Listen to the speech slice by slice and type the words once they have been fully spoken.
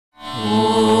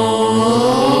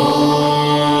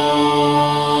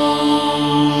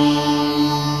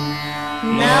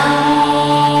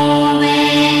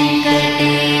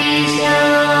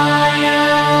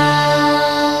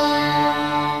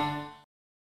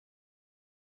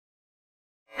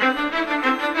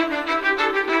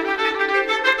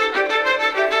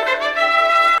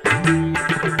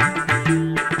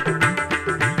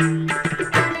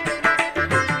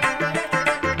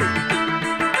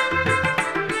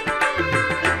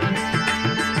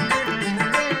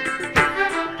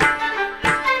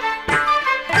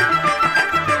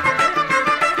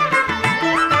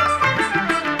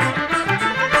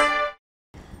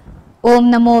ఓం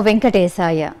నమో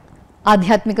వెంకటేశాయ.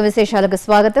 ఆధ్యాత్మిక విశేషాలకు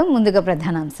స్వాగతం. ముందుగా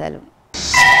ప్రధానాంశాలు.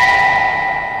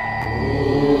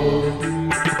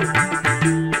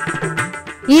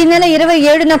 ఈ నెల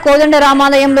 27న కోదండ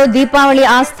రామాలయంలో దీపావళి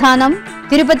ఆస్థానం,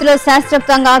 తిరుపతిలో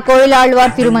శాస్త్రోక్తంగా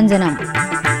కోయిలాళ్వార్ తిరుమంజనం.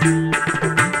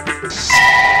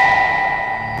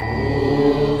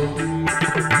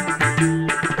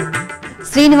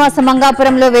 శ్రీనివాస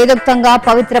మంగాపురంలో వేదోక్తంగా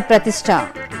పవిత్ర ప్రతిష్ఠ,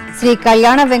 శ్రీ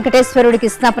కళ్యాణ వెంకటేశ్వరుడికి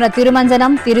స్నపన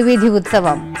తిరుమంజనం, తిరువీధి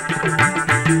ఉత్సవం.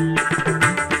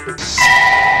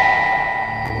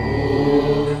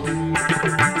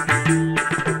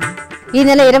 ఈ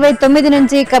నెల 29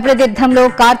 నుంచి కపిలతీర్థంలో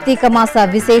కార్తీక మాస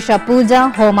విశేష పూజ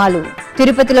హోమాలు.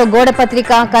 తిరుపతిలో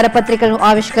గోడపత్రిక, కరపత్రికలను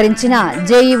ఆవిష్కరించిన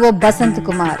జేఈఓ బసంత్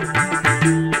కుమార్.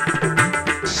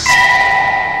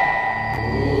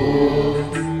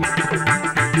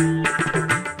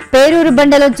 పేరూరు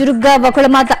బండలో చురుగ్గా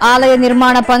వకుళమాత ఆలయ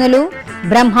నిర్మాణ పనులు,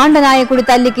 బ్రహ్మాండ నాయకుడి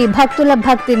తల్లికి భక్తుల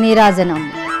భక్తి నీరాజనం.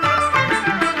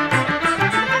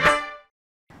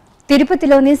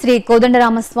 తిరుపతిలోని శ్రీ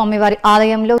కోదండరామస్వామి వారి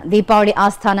ఆలయంలో దీపావళి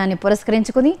ఆస్థానాన్ని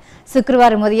పురస్కరించుకుని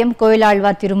శుక్రవారం ఉదయం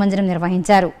కోయిలాళ్వార్ తిరుమంజనం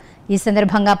నిర్వహించారు. ఈ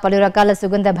సందర్భంగా పలు రకాల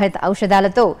సుగంధ భరిత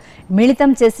ఔషధాలతో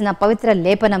మిళితం చేసిన పవిత్ర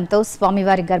లేపనంతో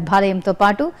స్వామివారి గర్భాలయంతో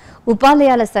పాటు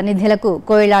ఉపాలయాల సన్నిధులకు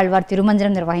కోయిలాళ్వార్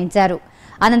తిరుమంజనం నిర్వహించారు.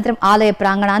 అనంతరం ఆలయ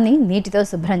ప్రాంగణాన్ని నీటితో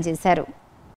శుభ్రం చేశారు.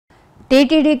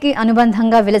 టీటీడీకి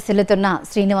అనుబంధంగా విలసిల్లుతున్న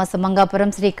శ్రీనివాస మంగాపురం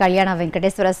శ్రీ కళ్యాణ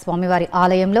వెంకటేశ్వర స్వామివారి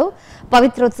ఆలయంలో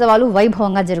పవిత్రోత్సవాలు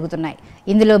వైభవంగా జరుగుతున్నాయి.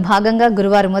 ఇందులో భాగంగా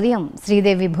గురువారం ఉదయం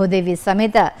శ్రీదేవి భూదేవి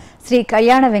సమేత శ్రీ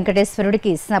కళ్యాణ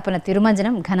వెంకటేశ్వరుడికి స్నపన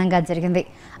తిరుమంజనం ఘనంగా జరిగింది.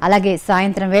 అలాగే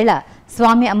సాయంత్రం వేళ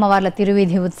స్వామి అమ్మవార్ల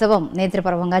తిరువీధి ఉత్సవం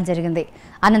నేత్రపర్వంగా జరిగింది.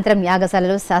 అనంతరం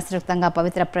యాగశాలలో శాస్త్రోక్తంగా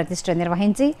పవిత్ర ప్రతిష్ఠ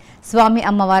నిర్వహించి స్వామి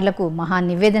అమ్మవార్లకు మహా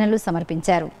నివేదనలు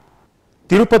సమర్పించారు.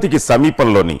 తిరుపతికి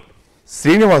సమీపంలోని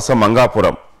శ్రీనివాస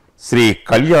మంగాపురం శ్రీ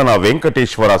కళ్యాణ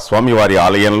వెంకటేశ్వర స్వామివారి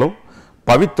ఆలయంలో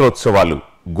పవిత్రోత్సవాలు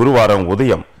గురువారం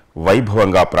ఉదయం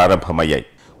వైభవంగా ప్రారంభమయ్యాయి.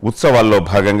 ఉత్సవాల్లో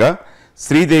భాగంగా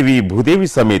శ్రీదేవి భూదేవి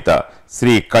సమేత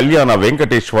శ్రీ కళ్యాణ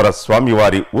వెంకటేశ్వర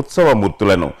స్వామివారి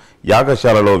ఉత్సవమూర్తులను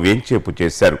యాగశాలలో వేంచేపు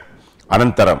చేశారు.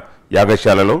 అనంతరం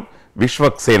యాగశాలలో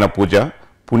విశ్వక్సేన పూజ,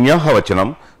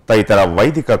 పుణ్యాహవచనం తదితర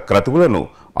వైదిక క్రతువులను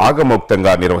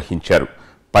ఆగమోక్తంగా నిర్వహించారు.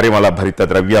 పరిమళ భరిత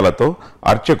ద్రవ్యాలతో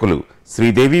అర్చకులు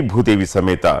శ్రీదేవి భూదేవి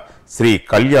సమేత శ్రీ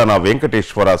కళ్యాణ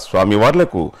వెంకటేశ్వర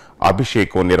స్వామివార్లకు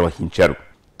అభిషేకం నిర్వహించారు.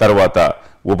 తరువాత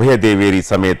ఉభయదేవేరి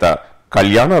సమేత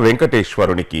కళ్యాణ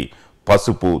వెంకటేశ్వరునికి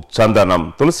పసుపు, చందనం,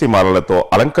 తులసిమాలలతో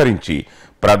అలంకరించి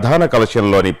ప్రధాన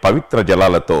కలశంలోని పవిత్ర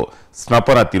జలాలతో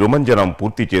స్నపన తిరుమంజనం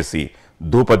పూర్తి చేసి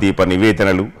ధూపదీప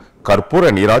నివేదనలు, కర్పూర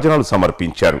నీరాజనాలు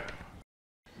సమర్పించారు.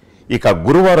 ఇక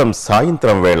గురువారం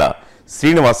సాయంత్రం వేళ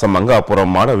శ్రీనివాస మంగాపురం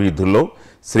మాడవీధుల్లో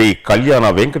శ్రీ కళ్యాణ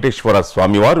వెంకటేశ్వర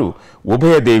స్వామివారు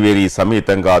ఉభయదేవేరి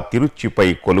సమేతంగా తిరుచిపై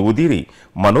కొలువుదీరి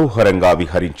మనోహరంగా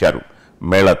విహరించారు.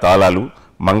 మేళతాళాలు,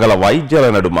 మంగళ వాయిద్యాల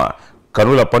నడుమ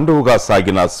కనుల పండుగగా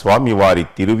సాగిన స్వామివారి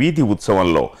తిరువీధి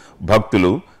ఉత్సవంలో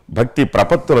భక్తులు భక్తి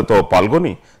ప్రపత్తులతో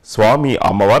పాల్గొని స్వామి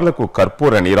అమ్మవార్లకు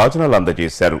కర్పూర నీరాజనాలు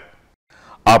అందజేశారు.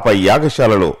 ఆపై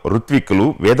యాగశాలలో ఋత్విక్కులు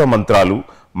వేదమంత్రాలు,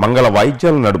 మంగళ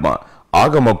వాయిద్యాల నడుమ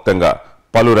ఆగమోక్తంగా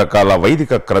పలు రకాల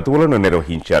వైదిక క్రతువులను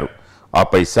నిర్వహించారు.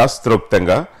 ఆపై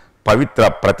శాస్త్రోక్తంగా పవిత్ర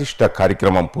ప్రతిష్ఠ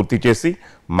కార్యక్రమం పూర్తి చేసి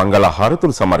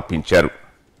మంగళహారతులు సమర్పించారు.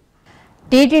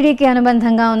 టీటీడీకి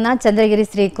అనుబంధంగా ఉన్న చంద్రగిరి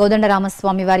శ్రీ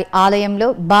కోదండరామస్వామి వారి ఆలయంలో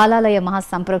బాలాలయ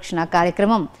మహాసంప్రోక్షణ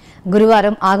కార్యక్రమం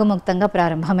గురువారం ఆగమోక్తంగా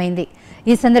ప్రారంభమైంది.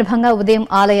 ఈ సందర్భంగా ఉదయం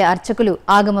ఆలయ అర్చకులు,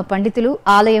 ఆగమ పండితులు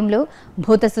ఆలయంలో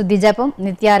భూతశుద్ధి జపం,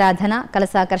 నిత్యారాధన,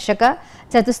 కలశాకర్షక,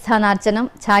 చతుస్థానార్చనం,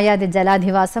 ఛాయాది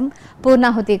జలాధివాసం,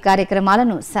 పూర్ణాహుతి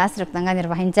కార్యక్రమాలను శాస్త్రోక్తంగా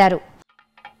నిర్వహించారు.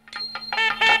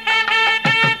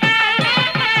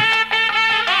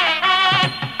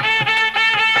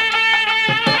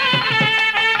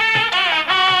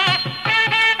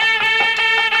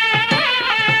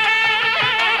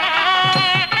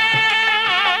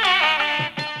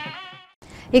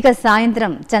 ఇక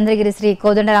సాయంత్రం చంద్రగిరి శ్రీ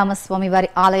కోదండరామస్వామి వారి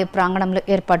ఆలయ ప్రాంగణంలో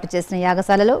ఏర్పాటు చేసిన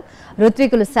యాగశాలలో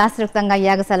ఋత్వికులు శాస్త్రోక్తంగా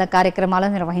యాగశాల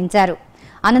కార్యక్రమాలను నిర్వహించారు.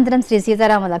 అనంతరం శ్రీ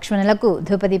సీతారామ లక్ష్మణులకు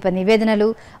ధూపదీప నివేదనలు,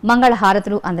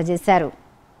 మంగళహారతులు అందజేశారు.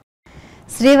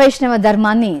 శ్రీ వైష్ణవ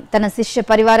ధర్మాన్ని తన శిష్య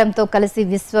పరివారంతో కలిసి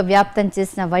విశ్వవ్యాప్తం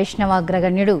చేసిన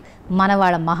వైష్ణవాగ్రగణ్యుడు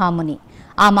మనవాళ మహాముని.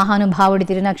 ఆ మహానుభావుడి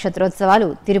తిరునక్షత్రోత్సవాలు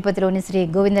తిరుపతిలోని శ్రీ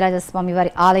గోవిందరాజస్వామి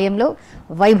వారి ఆలయంలో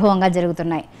వైభవంగా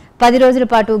జరుగుతున్నాయి. 10 రోజుల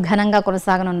పాటు ఘనంగా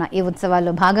కొనసాగనున్న ఈ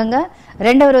ఉత్సవాల్లో భాగంగా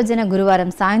 2వ రోజున గురువారం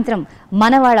సాయంత్రం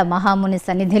మనవాళ మహాముని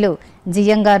సన్నిధిలో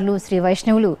జియ్యంగార్లు, శ్రీ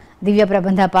వైష్ణవులు దివ్య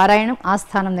ప్రబంధ పారాయణం,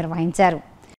 ఆస్థానం నిర్వహించారు.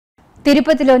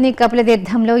 తిరుపతిలోని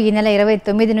కపిలతీర్థంలో ఈ నెల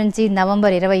 29 నుంచి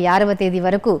నవంబర్ 26వ తేదీ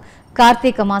వరకు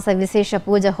కార్తీక మాస విశేష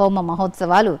పూజ హోమ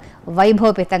మహోత్సవాలు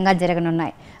వైభవపేతంగా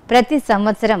జరగనున్నాయి. ప్రతి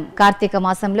సంవత్సరం కార్తీక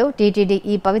మాసంలో టీటీడీ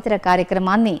ఈ పవిత్ర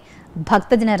కార్యక్రమాన్ని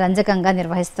భక్తజన రంజకంగా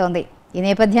నిర్వహిస్తోంది. ఈ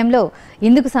నేపథ్యంలో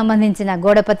ఇందుకు సంబంధించిన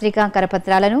గోడపత్రిక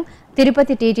కరపత్రాలను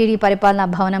తిరుపతి టీటీడీ పరిపాలనా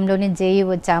భవనంలోని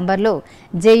జేఈఓ ఛాంబర్లో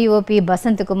జేఈఓపీ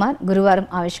బసంత్ కుమార్ గురువారం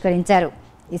ఆవిష్కరించారు.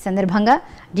 ఈ సందర్భంగా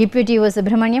డిప్యూటీ ఓ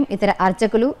సుబ్రహ్మణ్యం, ఇతర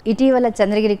అర్చకులు ఇటీవల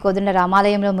చంద్రగిరి కోదండ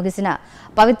రామాలయంలో ముగిసిన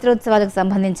పవిత్రోత్సవాలకు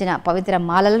సంబంధించిన పవిత్ర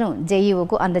మాలలను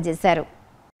జేఈఓకు అందజేశారు.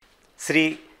 శ్రీ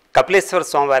కపిలేశ్వర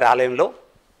స్వామివారి ఆలయంలో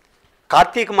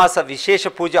కార్తీక మాస విశేష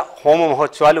పూజ హోమ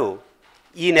మహోత్సవాలు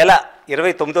ఈ నెల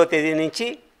 29వ తేదీ నుంచి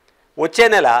వచ్చే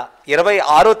నెల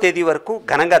 26వ తేదీ వరకు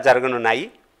ఘనంగా జరగనున్నాయి.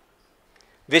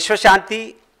 విశ్వశాంతి,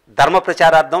 ధర్మ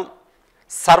ప్రచారార్థం,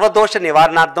 సర్వదోష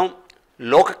నివారణార్థం,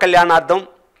 లోక కళ్యాణార్థం,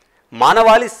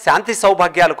 మానవాళి శాంతి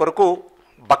సౌభాగ్యాల కొరకు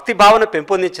భక్తి భావన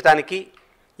పెంపొందించడానికి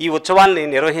ఈ ఉత్సవాల్ని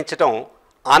నిర్వహించడం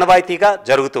ఆనవాయితీగా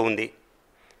జరుగుతూ ఉంది.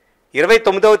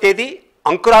 29వ తేదీ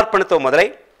అంకురార్పణతో మొదలై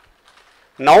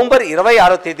నవంబర్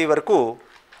 26వ తేదీ వరకు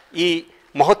ఈ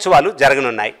మహోత్సవాలు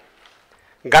జరగనున్నాయి.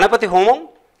 గణపతి హోమం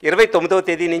 29వ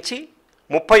తేదీ నుంచి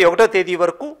 31వ తేదీ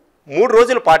వరకు 3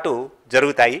 రోజుల పాటు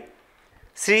జరుగుతాయి.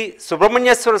 శ్రీ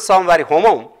సుబ్రహ్మణ్యేశ్వర స్వామి వారి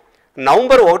హోమం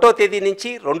నవంబర్ 1వ తేదీ నుంచి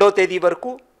 2వ తేదీ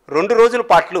వరకు 2 రోజుల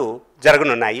పాటు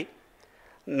జరగనున్నాయి.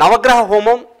 నవగ్రహ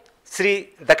హోమం, శ్రీ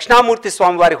దక్షిణామూర్తి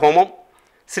స్వామివారి హోమం,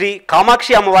 శ్రీ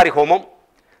కామాక్షి అమ్మవారి హోమం,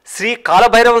 శ్రీ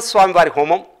కాలభైరవ స్వామివారి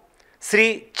హోమం, శ్రీ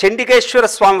చండికేశ్వర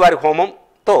స్వామివారి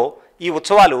హోమంతో ఈ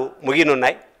ఉత్సవాలు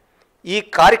ముగినున్నాయి. ఈ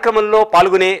కార్యక్రమంలో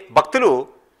పాల్గొనే భక్తులు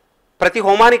ప్రతి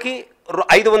హోమానికి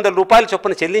 500 రూపాయల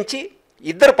చొప్పున చెల్లించి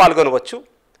 2 పాల్గొనవచ్చు.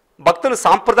 భక్తులు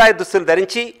సాంప్రదాయ దుస్తులు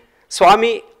ధరించి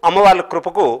స్వామి అమ్మవార్ల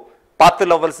కృపకు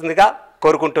పాత్రలవ్వాల్సిందిగా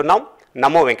కోరుకుంటున్నాం.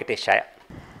 నమో వెంకటేశాయ.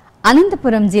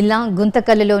 అనంతపురం జిల్లా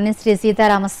గుంతకల్లులోని శ్రీ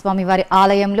సీతారామస్వామి వారి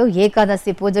ఆలయంలో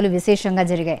ఏకాదశి పూజలు విశేషంగా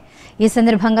జరిగాయి. ఈ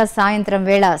సందర్భంగా సాయంత్రం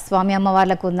వేళ స్వామి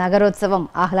అమ్మవార్లకు నగరోత్సవం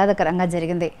ఆహ్లాదకరంగా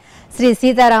జరిగింది. శ్రీ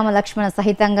సీతారామ లక్ష్మణ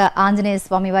సహితంగా ఆంజనేయ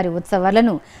స్వామి వారి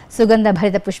ఉత్సవాలను సుగంధ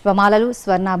భరిత పుష్పమాలలు,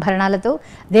 స్వర్ణాభరణాలతో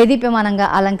దేదీప్యమానంగా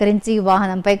అలంకరించి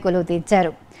వాహనంపై కొలువు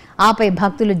తీర్చారు. ఆపై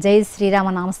భక్తులు జై శ్రీరామ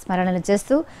నామస్మరణలు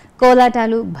చేస్తూ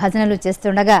కోలాటాలు, భజనలు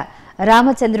చేస్తుండగా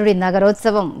రామచంద్రుడి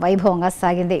నగరోత్సవం వైభవంగా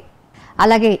సాగింది.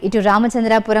 అలాగే ఇటు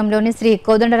రామచంద్రాపురంలోని శ్రీ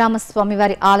కోదండరామస్వామి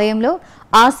వారి ఆలయంలో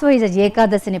ఆశ్వయుజ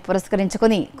ఏకాదశిని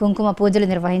పురస్కరించుకుని కుంకుమ పూజలు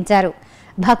నిర్వహించారు.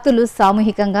 భక్తులు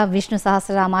సామూహికంగా విష్ణు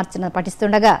సహస్రనామార్చన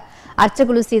పఠిస్తుండగా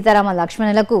అర్చకులు సీతారామ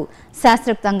లక్ష్మణులకు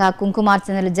శాస్త్రోక్తంగా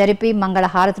కుంకుమార్చనలు జరిపి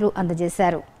మంగళహారతులు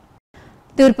అందజేశారు.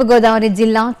 తూర్పుగోదావరి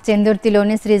జిల్లా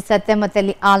చెందుర్తిలోని శ్రీ సత్యమ్మ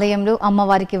తల్లి ఆలయంలో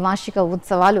అమ్మవారికి వార్షిక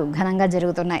ఉత్సవాలు ఘనంగా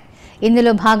జరుగుతున్నాయి.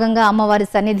 ఇందులో భాగంగా అమ్మవారి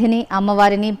సన్నిధిని,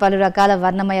 అమ్మవారిని పలు రకాల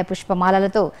వర్ణమయ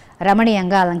పుష్పమాలలతో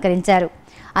రమణీయంగా అలంకరించారు.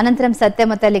 అనంతరం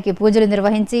సత్యమ్మ తల్లికి పూజలు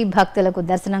నిర్వహించి భక్తులకు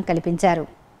దర్శనం కల్పించారు.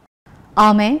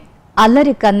 ఆమె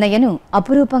అల్లరి కన్నయ్యను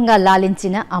అపురూపంగా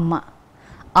లాలించిన అమ్మ.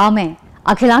 ఆమె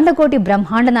అఖిలాండకోటి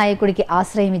బ్రహ్మాండ నాయకుడికి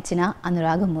ఆశ్రయమిచ్చిన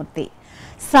అనురాగమూర్తి.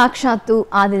 సాక్షాత్తు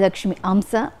ఆదిలక్ష్మి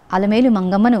అంశ అలమేలు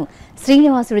మంగమ్మను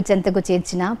శ్రీనివాసుడి చెంతకు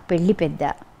చేర్చిన పెళ్లి పెద్ద.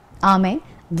 ఆమె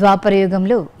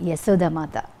ద్వాపరయుగంలో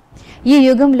యశోదమాత. ఈ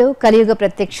యుగంలో కలియుగ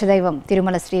ప్రత్యక్ష దైవం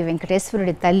తిరుమల శ్రీ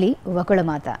వెంకటేశ్వరుడి తల్లి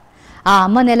వకుళమాత. ఆ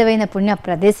అమ్మ నెలవైన పుణ్య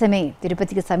ప్రదేశమే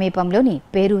తిరుపతికి సమీపంలోని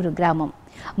పేరూరు గ్రామం.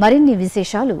 మరిన్ని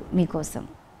విశేషాలు మీకోసం.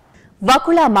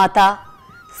 వకుళమాత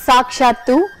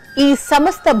సాక్షాత్తు ఈ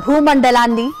సమస్త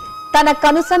భూమండలాన్ని తన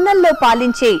కనుసన్నల్లో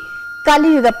పాలించే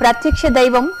కలియుగ ప్రత్యక్ష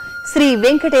దైవం శ్రీ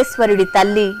వెంకటేశ్వరుడి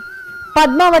తల్లి.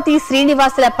 పద్మావతి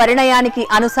శ్రీనివాసుల పరిణయానికి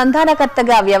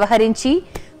అనుసంధానకర్తగా వ్యవహరించి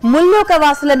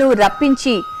ముల్లోకవాసులను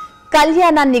రప్పించి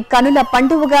కళ్యాణాన్ని కనుల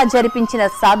పండువగా జరిపించిన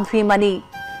సాధ్వీమణి.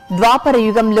 ద్వాపర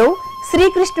యుగంలో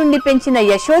శ్రీకృష్ణుణ్ణి పెంచిన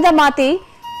యశోదమాతే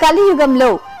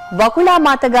కలియుగంలో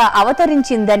వకుళమాతగా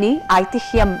అవతరించిందని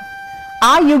ఐతిహ్యం.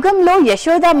 ఆ యుగంలో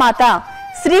యశోదామాత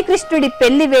శ్రీకృష్ణుడి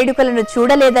పెళ్లి వేడుకలను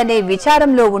చూడలేదనే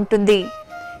విచారంలో ఉంటుంది.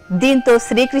 దీంతో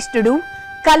శ్రీకృష్ణుడు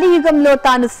కలియుగంలో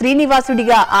తాను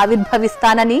శ్రీనివాసుడిగా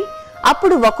ఆవిర్భవిస్తానని,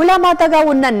 అప్పుడు వకుళమాతగా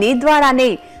ఉన్న నీ ద్వారానే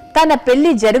తన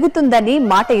పెళ్లి జరుగుతుందని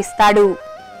మాట ఇస్తాడు.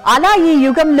 అలా ఈ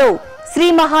యుగంలో శ్రీ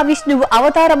మహావిష్ణువు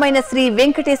అవతారమైన శ్రీ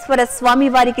వెంకటేశ్వర స్వామి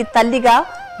వారికి తల్లిగా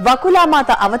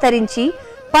వకుళమాత అవతరించి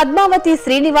పద్మావతి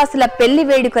శ్రీనివాసుల పెళ్లి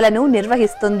వేడుకలను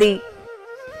నిర్వహిస్తుంది.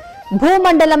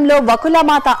 భూమండలంలో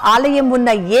వకుళమాత ఆలయం ఉన్న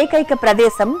ఏకైక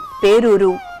ప్రదేశం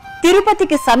పేరూరు.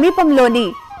 తిరుపతికి సమీపంలోని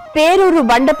పేరూరు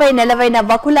బండపై నెలవైన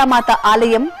వకుళమాత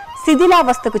ఆలయం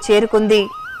శిథిలావస్థకు చేరుకుంది.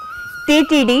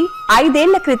 టీటీడీ 5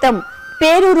 ఏళ్ల క్రితం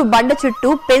పేరూరు బండ చుట్టూ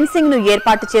ఫెన్సింగ్ ను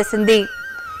ఏర్పాటు చేసింది.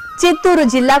 చిత్తూరు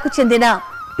జిల్లాకు చెందిన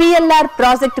పిఎల్ఆర్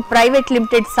ప్రాజెక్ట్ ప్రైవేట్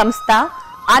లిమిటెడ్ సంస్థ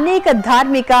అనేక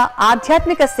ధార్మిక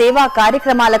ఆధ్యాత్మిక సేవా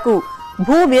కార్యక్రమాలకు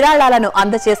భూ విరాళాలను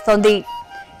అందజేస్తోంది.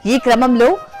 ఈ క్రమంలో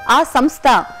ఆ సంస్థ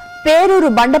పేరూరు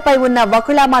బండపై ఉన్న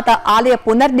వకుళామాత ఆలయ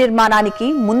పునర్నిర్మాణానికి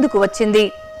ముందుకు వచ్చింది.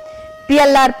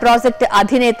 పిఎల్ఆర్ ప్రాజెక్టు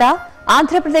అధినేత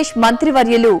ఆంధ్రప్రదేశ్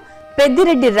మంత్రివర్యులు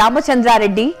పెద్దిరెడ్డి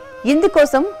రామచంద్రారెడ్డి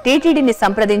ఇందుకోసం టీటీడీని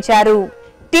సంప్రదించారు.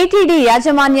 టీటీడీ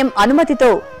యాజమాన్యం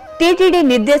అనుమతితో టీటీడీ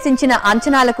నిర్దేశించిన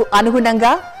అంచనాలకు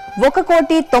అనుగుణంగా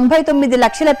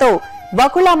 1,99,00,000తో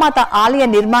వకుళామాత ఆలయ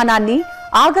నిర్మాణాన్ని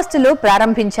ఆగస్టులో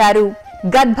ప్రారంభించారు.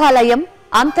 గర్భాలయం,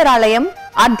 అంతరాలయం,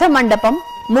 అర్ధమండపం,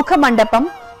 ముఖమండపం,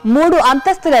 3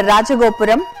 అంతస్తుల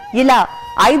రాజగోపురం ఇలా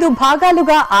 5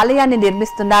 భాగాలుగా ఆలయాన్ని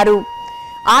నిర్మిస్తున్నారు.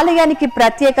 ఆలయానికి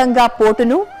ప్రత్యేకంగా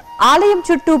పోటును, ఆలయం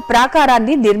చుట్టూ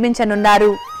ప్రాకారాన్ని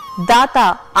నిర్మించనున్నారు. దాత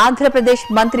ఆంధ్రప్రదేశ్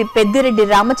మంత్రి పెద్దిరెడ్డి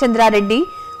రామచంద్రారెడ్డి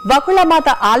వకుళమాత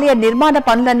ఆలయ నిర్మాణ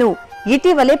పనులను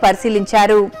ఇటీవలే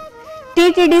పరిశీలించారు.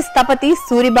 TTD స్థపతి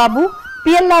Suribabu,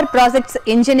 PLR projects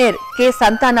engineer K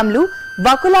సంతానంలు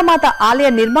Vakulamata ఆలయ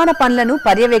నిర్మాణ పనులను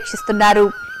పర్యవేక్షిస్తున్నారు.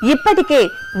 ఇప్పటికే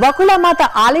వకుళమాత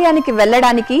ఆలయానికి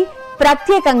వెళ్లడానికి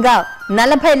ప్రత్యేకంగా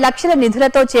 40 లక్షల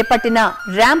నిధులతో చేపట్టిన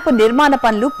ర్యాంప్ నిర్మాణ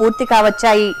పనులు పూర్తి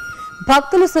కావచ్చాయి.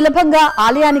 భక్తులు సులభంగా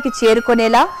ఆలయానికి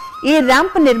చేరుకునేలా ఈ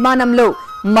ర్యాంప్ నిర్మాణంలో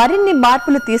మరిన్ని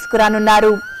మార్పులు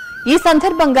తీసుకురానున్నారు. ఈ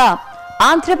సందర్భంగా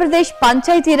ఆంధ్రప్రదేశ్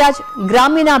పంచాయతీరాజ్,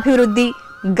 గ్రామీణాభివృద్ధి,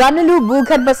 గనులు,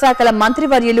 భూగర్భ శాఖల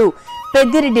మంత్రివర్యులు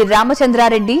పెద్దిరెడ్డి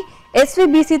రామచంద్రారెడ్డి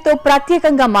ఎస్వీబీసీతో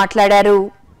ప్రత్యేకంగా మాట్లాడారు.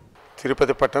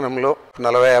 తిరుపతి పట్టణంలో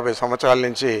 40-50 సంవత్సరాల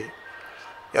నుంచి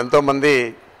ఎంతోమంది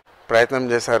ప్రయత్నం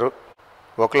చేశారు.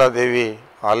 వకుళాదేవి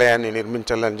ఆలయాన్ని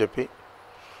నిర్మించాలని చెప్పి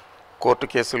కోర్టు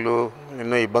కేసులు,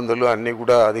 ఎన్నో ఇబ్బందులు అన్నీ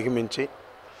కూడా అధిగమించి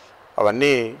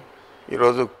అవన్నీ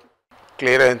ఈరోజు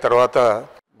క్లియర్ అయిన తర్వాత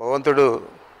భగవంతుడు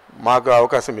మాకు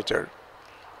అవకాశం ఇచ్చాడు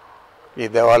ఈ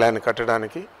దేవాలయాన్ని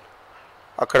కట్టడానికి.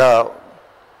 అక్కడ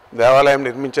దేవాలయం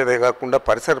నిర్మించేదే కాకుండా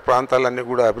పరిసర ప్రాంతాలన్నీ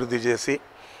కూడా అభివృద్ధి చేసి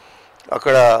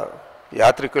అక్కడ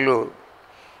యాత్రికులు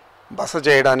బస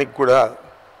చేయడానికి కూడా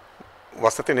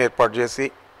వసతిని ఏర్పాటు చేసి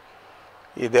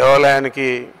ఈ దేవాలయానికి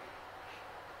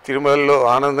తిరుమలలో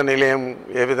ఆనంద నిలయం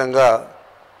ఏ విధంగా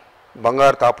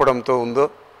బంగారు తాపడంతో ఉందో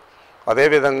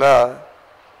అదేవిధంగా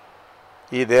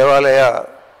ఈ దేవాలయ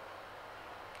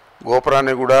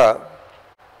గోపురాన్ని కూడా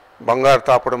బంగారు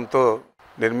తాపడంతో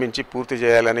నిర్మించి పూర్తి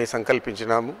చేయాలని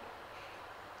సంకల్పించినాము.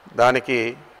 దానికి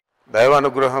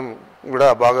దైవానుగ్రహం కూడా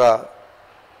బాగా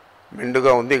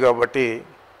మెండుగా ఉంది కాబట్టి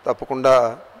తప్పకుండా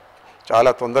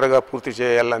చాలా తొందరగా పూర్తి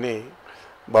చేయాలని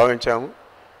భావించాము.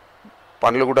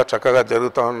 పనులు కూడా చక్కగా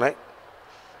జరుగుతూ ఉన్నాయి.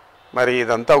 మరి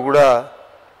ఇదంతా కూడా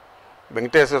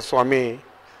వెంకటేశ్వర స్వామి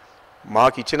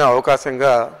మాకు ఇచ్చిన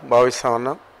అవకాశంగా భావిస్తూ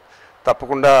ఉన్నాం.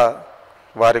 తప్పకుండా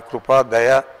వారి కృప, దయ,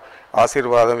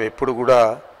 ఆశీర్వాదం ఎప్పుడు కూడా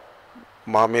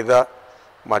మా మీద,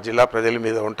 మా జిల్లా ప్రజల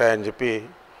మీద ఉంటాయని చెప్పి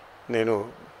నేను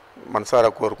మనసారా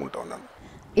కోరుకుంటూ ఉన్నాను.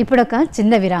 ఇప్పుడొక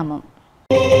చిన్న విరామం.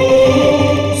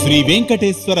 శ్రీ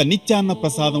వెంకటేశ్వర నిత్యాన్న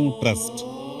ప్రసాదం ట్రస్ట్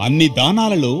అన్ని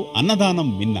దానాలలో అన్నదానం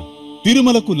మిన్న.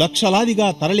 తిరుమలకు లక్షలాదిగా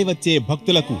తరలివచ్చే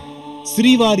భక్తులకు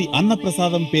శ్రీవారి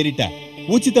అన్నప్రసాదం పేరిట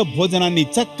ఉచిత భోజనాన్ని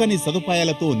చక్కని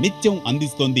సదుపాయాలతో నిత్యం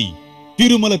అందిస్తోంది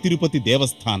తిరుమల తిరుపతి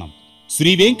దేవస్థానం.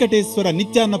 శ్రీ వెంకటేశ్వర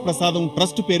నిత్యాన్న ప్రసాదం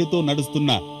ట్రస్ట్ పేరుతో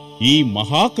నడుస్తున్న ఈ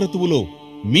మహాక్రతువులో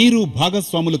మీరు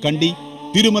భాగస్వాములు కండి,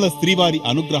 తిరుమల శ్రీవారి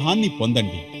అనుగ్రహాన్ని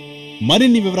పొందండి.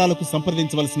 మరిన్ని వివరాలకు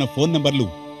సంప్రదించవలసిన ఫోన్ నంబర్లు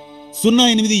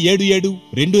 087722777777,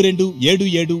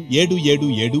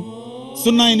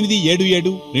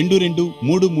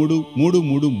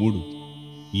 087722333333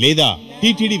 లేదా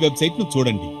టీటీడీ వెబ్సైట్ ను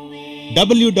చూడండి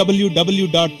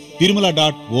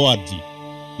www.tirumala.org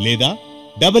లేదా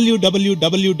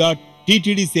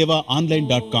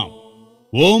www.ttdsevaonline.com.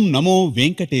 ఓం నమో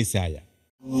వెంకటేశాయ.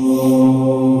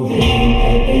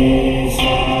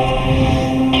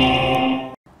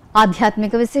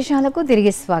 ఆధ్యాత్మిక విశేషాలకు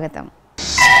తిరిగి స్వాగతం.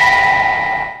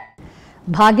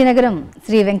 భాగ్యనగరం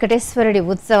శ్రీ వెంకటేశ్వరుడి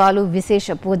ఉత్సవాలు విశేష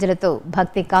పూజలతో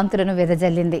భక్తి కాంతులను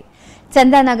వెదజల్లింది.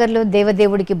 చందానగర్లో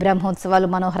దేవదేవుడికి బ్రహ్మోత్సవాలు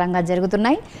మనోహరంగా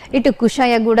జరుగుతున్నాయి. ఇటు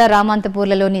కుషాయగూడ,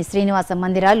 రామాంతపూర్లలోని శ్రీనివాస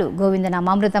మందిరాలు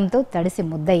గోవిందనామామృతంతో తడిసి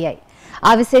ముద్దయ్యాయి.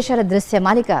 ఆ విశేషాల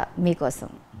దృశ్యమాలిక మీకోసం.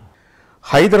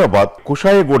 హైదరాబాద్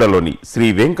కుషాయగూడలోని శ్రీ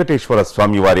వెంకటేశ్వర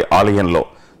స్వామివారి ఆలయంలో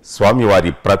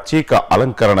స్వామివారి ప్రత్యేక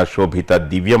అలంకరణ శోభిత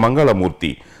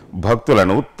దివ్యమంగళమూర్తి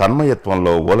భక్తులను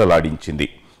తన్మయత్వంలో ఓలలాడించింది.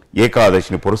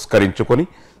 ఏకాదశిని పురస్కరించుకొని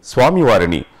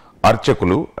స్వామివారిని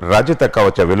అర్చకులు రజత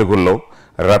కవచ వెలుగుల్లో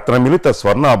రత్నమిలిత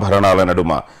స్వర్ణాభరణాల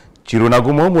నడుమ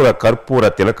చిరునగుమోముల కర్పూర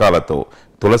తిలకాలతో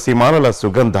తులసిమాలల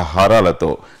సుగంధ హారాలతో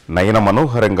నయన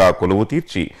మనోహరంగా కొలువు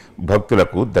తీర్చి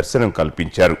భక్తులకు దర్శనం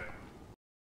కల్పించారు.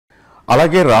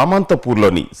 అలాగే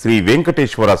రామాంతపూర్లోని శ్రీ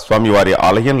వెంకటేశ్వర స్వామివారి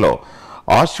ఆలయంలో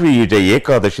ఆశ్వయుజ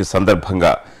ఏకాదశి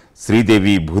సందర్భంగా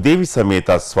శ్రీదేవి భూదేవి సమేత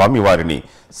స్వామివారిని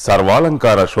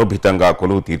సర్వాలంకార శోభితంగా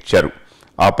కొలువు తీర్చారు.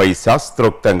 ఆపై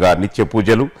శాస్త్రోక్తంగా నిత్య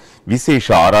పూజలు, విశేష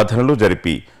ఆరాధనలు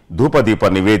జరిపి ధూపదీప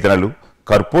నివేదనలు,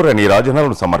 కర్పూర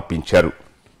నీరాజనాలను సమర్పించారు.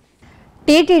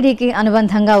 టీటీడీకి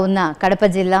అనుబంధంగా ఉన్న కడప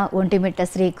జిల్లా ఒంటిమిట్ట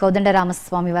శ్రీ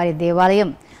కోదండరామస్వామివారి దేవాలయం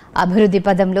అభివృద్ధి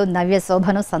పదంలో నవ్య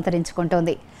శోభను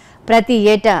సంతరించుకుంటోంది. ప్రతి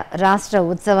ఏటా రాష్ట్ర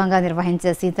ఉత్సవంగా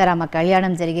నిర్వహించే సీతారామ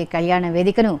కళ్యాణం జరిగే కళ్యాణ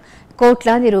వేదికను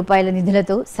కోట్లాది రూపాయల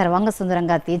నిధులతో సర్వాంగ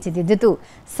సుందరంగా తీర్చిదిద్దుతూ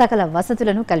సకల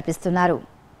వసతులను కల్పిస్తున్నారు.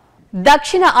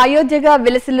 దక్షిణ అయోధ్యగా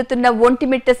విలసిల్లుతున్న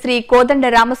ఒంటిమిట్ట శ్రీ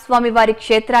కోదండరామస్వామి వారి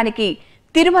క్షేత్రానికి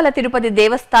తిరుమల తిరుపతి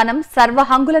దేవస్థానం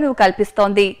సర్వహంగులను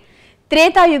కల్పిస్తోంది.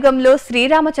 త్రేతాయుగంలో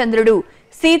శ్రీరామచంద్రుడు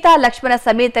సీతా లక్ష్మణ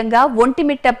సమేతంగా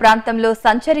ఒంటిమిట్ట ప్రాంతంలో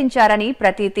సంచరించారని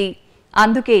ప్రతీతి.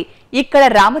 అందుకే ఇక్కడ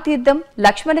రామతీర్థం,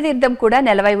 లక్ష్మణతీర్థం కూడా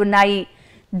నెలవై ఉన్నాయి.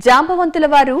 జాంబవంతుల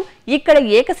వారు ఇక్కడ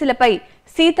ఏకశిలపై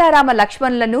సీతారామ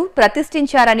లక్ష్మణులను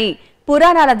ప్రతిష్ఠించారని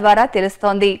పురాణాల ద్వారా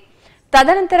తెలుస్తోంది.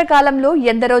 తదనంతర కాలంలో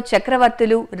ఎందరో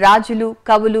చక్రవర్తులు, రాజులు,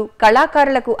 కవులు,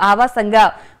 కళాకారులకు ఆవాసంగా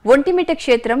ఒంటిమిట్ట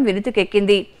క్షేత్రం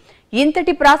వినుతుకెక్కింది.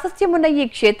 ఇంతటి ప్రాశస్త్యమున్న ఈ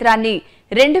క్షేత్రాన్ని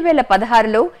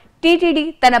 2016లో టీటీడీ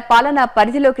తన పాలనా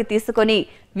పరిధిలోకి తీసుకొని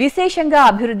విశేషంగా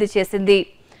అభివృద్ధి చేసింది.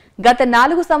 గత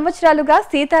 4 సంవత్సరాలుగా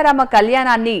సీతారామ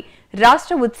కళ్యాణాన్ని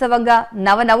రాష్ట్ర ఉత్సవంగా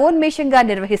నవనవోన్మేషంగా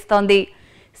నిర్వహిస్తోంది.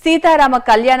 సీతారామ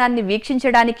కళ్యాణాన్ని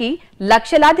వీక్షించడానికి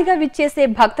లక్షలాదిగా విచ్చేసే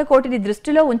భక్తకోటిని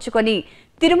దృష్టిలో ఉంచుకొని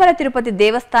తిరుమల తిరుపతి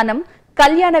దేవస్థానం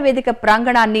కళ్యాణ వేదిక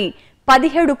ప్రాంగణాన్ని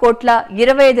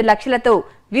 17,25,00,000తో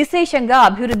విశేషంగా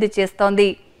అభివృద్ధి చేస్తోంది.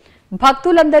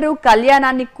 భక్తులందరూ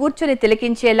కళ్యాణాన్ని కూర్చొని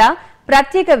తిలకించేలా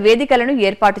ప్రత్యేక వేదికలను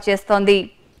ఏర్పాటు చేస్తోంది.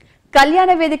 కళ్యాణ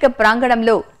వేదిక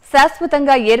ప్రాంగణంలో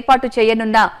శాశ్వతంగా ఏర్పాటు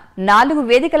చేయనున్న 4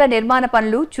 వేదికల నిర్మాణ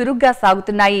పనులు చురుగ్గా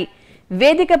సాగుతున్నాయి.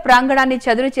 వేదిక ప్రాంగణాన్ని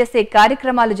చదును చేసే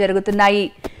కార్యక్రమాలు జరుగుతున్నాయి.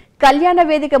 కళ్యాణ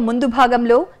వేదిక ముందు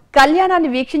భాగంలో కళ్యాణాన్ని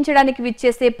వీక్షించడానికి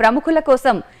విచ్చేసే ప్రముఖుల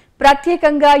కోసం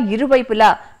ప్రత్యేకంగా ఇరువైపులా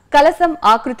కలశం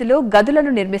ఆకృతిలో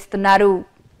గదులను నిర్మిస్తున్నారు.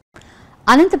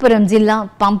 అనంతపురం జిల్లా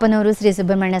పంపనూరు శ్రీ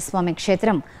సుబ్రహ్మణ్య స్వామి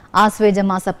క్షేత్రం ఆశ్వేజ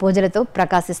మాస పూజలతో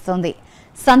ప్రకాశిస్తోంది.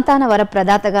 సంతాన వర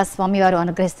ప్రదాతగా స్వామివారు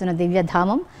అనుగ్రహిస్తున్న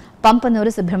దివ్యధామం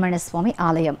పంపనూరు సుబ్రహ్మణ్య స్వామి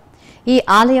ఆలయం. ఈ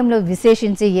ఆలయంలో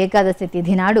విశేషించి ఏకాదశి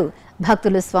తిథి నాడు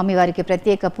భక్తులు స్వామివారికి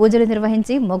ప్రత్యేక పూజలు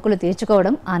నిర్వహించి మొక్కులు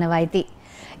తీర్చుకోవడం ఆనవాయితీ.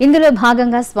 ఇందులో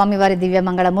భాగంగా స్వామివారి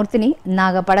దివ్యమంగళమూర్తిని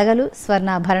నాగపడగలు,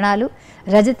 స్వర్ణాభరణాలు,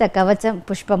 రజత కవచం,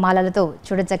 పుష్పమాలలతో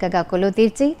చూడచక్కగా కొలువు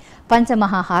తీర్చి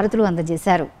పంచమహాహారతులు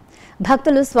అందజేశారు.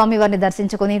 భక్తులు స్వామివారిని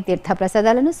దర్శించుకుని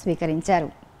తీర్థప్రసాదాలను స్వీకరించారు.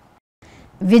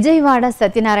 విజయవాడ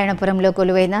సత్యనారాయణపురంలో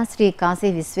కొలువైన శ్రీ కాశీ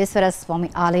విశ్వేశ్వర స్వామి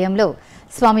ఆలయంలో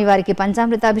స్వామివారికి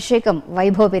పంచామృతాభిషేకం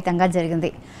వైభవపేతంగా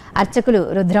జరిగింది. అర్చకులు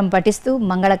రుద్రం పఠిస్తూ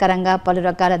మంగళకరంగా పలు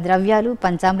రకాల ద్రవ్యాలు,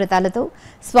 పంచామృతాలతో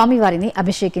స్వామివారిని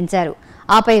అభిషేకించారు.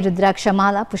 ఆపై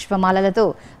రుద్రాక్షమాల, పుష్పమాలలతో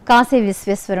కాశీ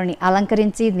విశ్వేశ్వరుని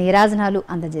అలంకరించి నీరాజనాలు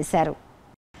అందజేశారు.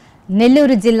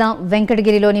 నెల్లూరు జిల్లా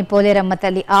వెంకటగిరిలోని పోలేరమ్మ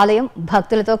తల్లి ఆలయం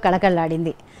భక్తులతో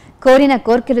కళకళ్లాడింది. కోరిన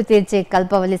కోర్కెలు తీర్చే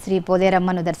కల్పవల్లి శ్రీ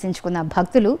పోలేరమ్మను దర్శించుకున్న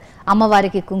భక్తులు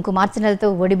అమ్మవారికి కుంకుమార్చనలతో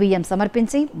ఒడిబియ్యం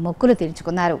సమర్పించి మొక్కులు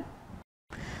తీర్చుకున్నారు.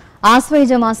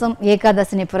 ఆశ్వయుజ మాసం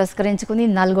ఏకాదశిని పురస్కరించుకుని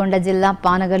నల్గొండ జిల్లా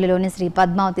పానగల్లులోని శ్రీ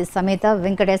పద్మావతి సమేత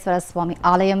వెంకటేశ్వర స్వామి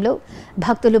ఆలయంలో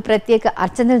భక్తులు ప్రత్యేక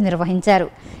అర్చనలు నిర్వహించారు.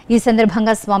 ఈ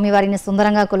సందర్భంగా స్వామివారిని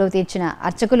సుందరంగా కొలువు తీర్చిన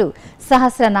అర్చకులు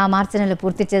సహస్రనామార్చనలు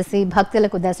పూర్తి చేసి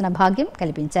భక్తులకు దర్శన భాగ్యం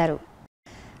కల్పించారు.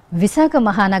 విశాఖ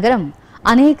మహానగరం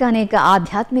అనేక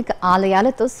ఆధ్యాత్మిక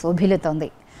ఆలయాలతో శోభిల్లుతోంది.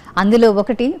 అందులో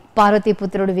ఒకటి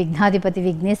పార్వతీపుత్రుడు విఘ్నాధిపతి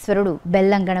విఘ్నేశ్వరుడు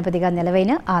బెల్లం గణపతిగా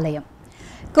నెలవైన ఆలయం.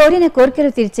 కోరిన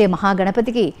కోర్కెలు తీర్చే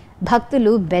మహాగణపతికి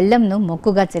భక్తులు బెల్లంను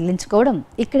మొక్కుగా చెల్లించుకోవడం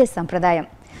ఇక్కడి సంప్రదాయం.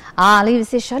 ఆ ఆలయ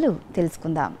విశేషాలు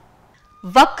తెలుసుకుందాం.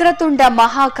 వక్రతుండ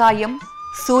మహాకాయం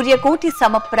సూర్యకోటి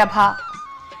సమప్రభ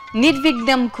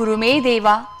నిర్విఘ్నం కురుమే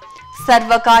దేవా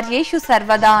సర్వకార్యేషు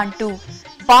సర్వదా అంటూ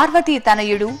పార్వతీ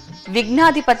తనయుడు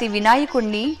విఘ్నాధిపతి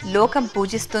వినాయకుణ్ణి లోకం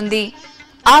పూజిస్తుంది.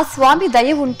 ఆ స్వామి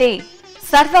దయ ఉంటే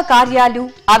సర్వకార్యాలు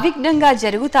అవిఘ్నంగా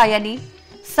జరుగుతాయని,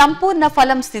 సంపూర్ణ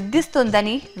ఫలం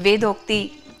సిద్ధిస్తుందని వేదోక్తి.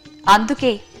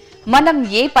 అందుకే మనం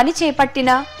ఏ పని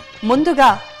చేపట్టినా ముందుగా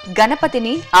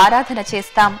గణపతిని ఆరాధన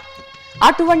చేస్తాం.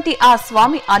 అటువంటి ఆ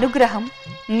స్వామి అనుగ్రహం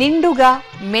నిండుగా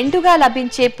మెండుగా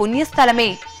లభించే పుణ్యస్థలమే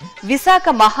విశాఖ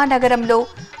మహానగరంలో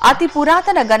అతి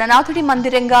పురాతన గణనాథుడి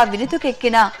మందిరంగా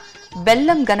వినుతుకెక్కిన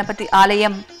బెల్లం గణపతి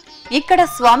ఆలయం. ఇక్కడ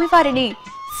స్వామివారిని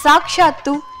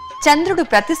సాక్షాత్తు చంద్రుడు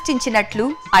ప్రతిష్ఠించినట్లు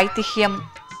ఐతిహ్యం.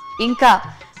 ఇంకా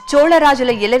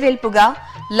చోళరాజుల ఎలవేల్పుగా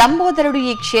లంబోదరుడు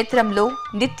ఈ క్షేత్రంలో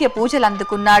నిత్య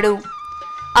పూజలందుకున్నాడు.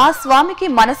 ఆ స్వామికి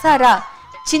మనసారా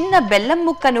చిన్న బెల్లం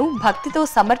ముక్కను భక్తితో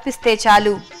సమర్పిస్తే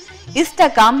చాలు ఇష్ట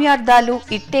కామ్యార్థాలు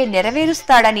ఇట్టే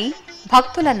నెరవేరుస్తాడని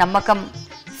భక్తుల నమ్మకం.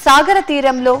 సాగర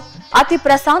తీరంలో అతి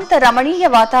ప్రశాంత రమణీయ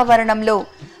వాతావరణంలో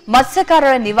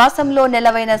మత్స్యకారుల నివాసంలో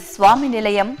నెలవైన స్వామి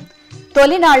నిలయం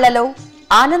తొలినాళ్లలో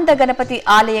ఆనంద గణపతి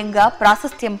ఆలయంగా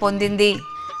ప్రాశస్త్యం పొందింది.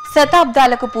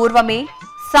 శతాబ్దాలకు పూర్వమే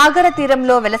సాగర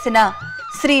తీరంలో వెలసిన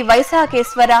శ్రీ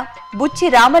వైశాఖేశ్వర, బుచ్చి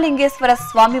రామలింగేశ్వర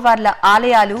స్వామివార్ల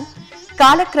ఆలయాలు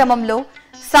కాలక్రమంలో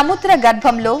సముద్ర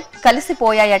గర్భంలో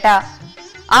కలిసిపోయాయట.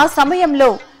 ఆ సమయంలో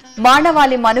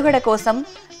మానవాళి మనుగడ కోసం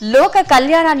లోక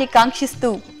కళ్యాణాన్ని కాంక్షిస్తూ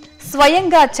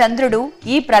స్వయంగా చంద్రుడు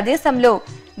ఈ ప్రదేశంలో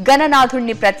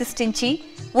గణనాథుణ్ణి ప్రతిష్ఠించి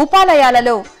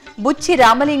ఉపాలయాలలో బుచ్చి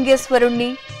రామలింగేశ్వరుణ్ణి,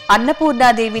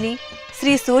 అన్నపూర్ణాదేవిని,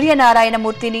 శ్రీ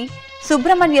సూర్యనారాయణమూర్తిని,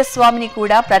 సుబ్రహ్మణ్య స్వామిని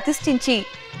కూడా ప్రతిష్ఠించి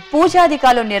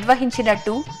పూజాధికాలు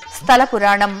నిర్వహించినట్టు స్థల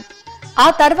పురాణం. ఆ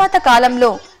తర్వాత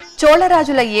కాలంలో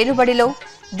చోళరాజుల ఏలుబడిలో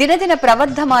దినదిన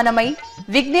ప్రవర్ధమానమై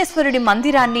విఘ్నేశ్వరుడి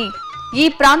మందిరాన్ని ఈ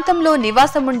ప్రాంతంలో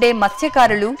నివాసముండే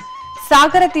మత్స్యకారులు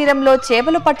సాగర తీరంలో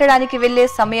చేపలు పట్టడానికి వెళ్లే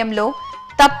సమయంలో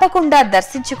తప్పకుండా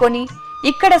దర్శించుకొని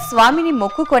ఇక్కడ స్వామిని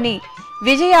మొక్కుకొని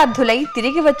విజయార్థులై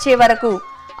తిరిగి వచ్చే వరకు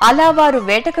అలా వారు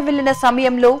వేటకు వెళ్లిన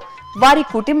సమయంలో వారి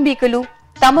కుటుంబీకులు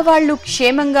తమ వాళ్లు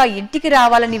క్షేమంగా ఇంటికి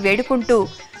రావాలని వేడుకుంటూ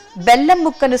బెల్లం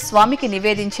ముక్కను స్వామికి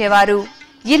నివేదించేవారు.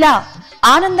 ఇలా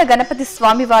ఆనంద గణపతి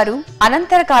స్వామివారు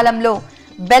అనంతర కాలంలో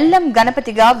బెల్లం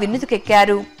గణపతిగా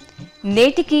వినుతుకెక్కారు.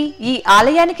 నేటికి ఈ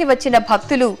ఆలయానికి వచ్చిన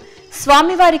భక్తులు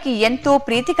స్వామివారికి ఎంతో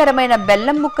ప్రీతికరమైన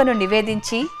బెల్లం ముక్కను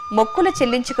నివేదించి మొక్కులు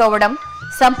చెల్లించుకోవడం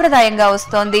సంప్రదాయంగా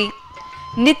వస్తోంది.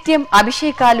 నిత్యం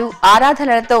అభిషేకాలు,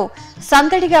 ఆరాధనలతో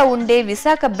సందడిగా ఉండే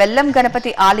విశాఖ బెల్లం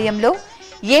గణపతి ఆలయంలో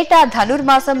ఏటా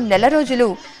ధనుర్మాసం నెల రోజులు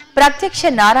ప్రత్యక్ష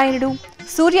నారాయణుడు,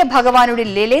 సూర్య భగవానుడి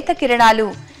లేలేత కిరణాలు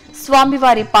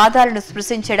స్వామివారి పాదాలను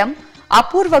స్పృశించడం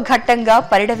అపూర్వ ఘట్టంగా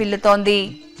పరిడవిల్లుతోంది.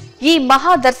 ఈ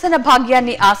మహాదర్శన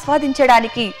భాగ్యాన్ని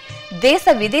ఆస్వాదించడానికి దేశ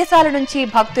విదేశాల నుంచి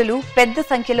భక్తులు పెద్ద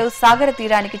సంఖ్యలో సాగర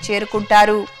తీరానికి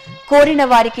చేరుకుంటారు. కోరిన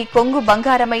వారికి కొంగు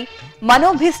బంగారమై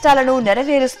మనోభీష్టాలను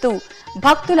నెరవేరుస్తూ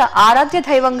భక్తుల ఆరాధ్య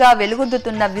దైవంగా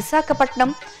వెలుగొందుతున్న విశాఖపట్నం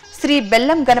శ్రీ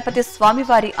బెల్లం గణపతి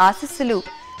స్వామివారి ఆశీస్సులు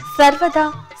సర్వదా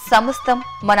సమస్తం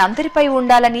మనందరిపై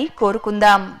ఉండాలని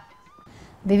కోరుకుందాం.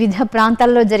 వివిధ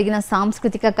ప్రాంతాల్లో జరిగిన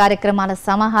సాంస్కృతిక కార్యక్రమాల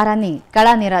సమాహారాన్ని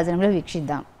కళా నీరాజనంలో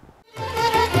వీక్షిద్దాం.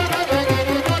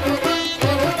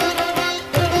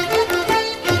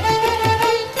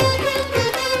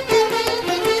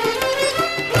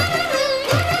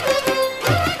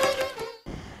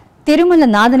 తిరుమల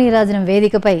నాదనీరాజనం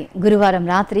వేదికపై గురువారం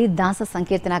రాత్రి దాస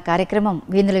సంకీర్తన కార్యక్రమం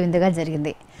విందుల విందుగా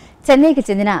జరిగింది. చెన్నైకి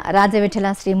చెందిన రాజవిఠల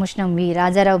శ్రీముష్ణం వి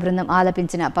రాజారావు బృందం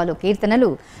ఆలపించిన పలు కీర్తనలు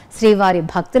శ్రీవారి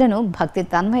భక్తులను భక్తి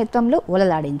తన్మయత్వంలో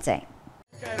ఉలలాడించాయి.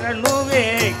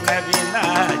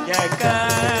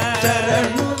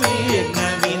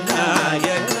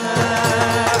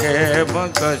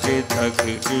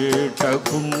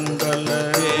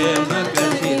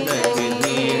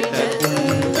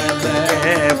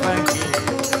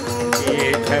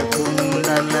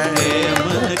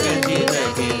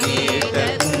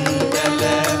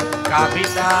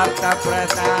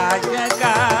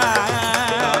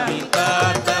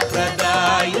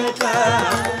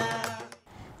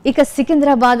 ఇక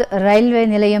సికింద్రాబాద్ రైల్వే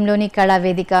నిలయంలోని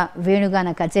కళావేదిక వేణుగాన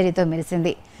కచేరీతో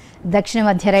మెరిసింది. దక్షిణ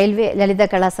మధ్య రైల్వే లలిత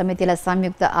కళా సమితిల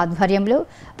సంయుక్త ఆధ్వర్యంలో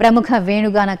ప్రముఖ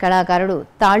వేణుగాన కళాకారుడు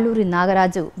తాళ్లూరి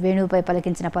నాగరాజు వేణువుపై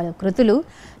పలికించిన పలు కృతులు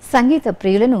సంగీత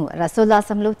ప్రియులను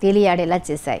రసోల్లాసంలో తేలియాడేలా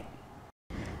చేశాయి.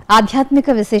 ఆధ్యాత్మిక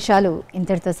విశేషాలు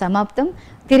ఇంతటితో సమాప్తం.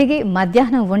 తిరిగి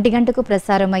మధ్యాహ్నం 1 గంటకు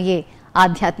ప్రసారమయ్యే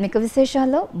ఆధ్యాత్మిక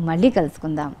విశేషాల్లో మళ్ళీ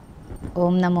కలుసుకుందాం.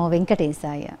 ఓం నమో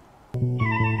వెంకటేశాయ.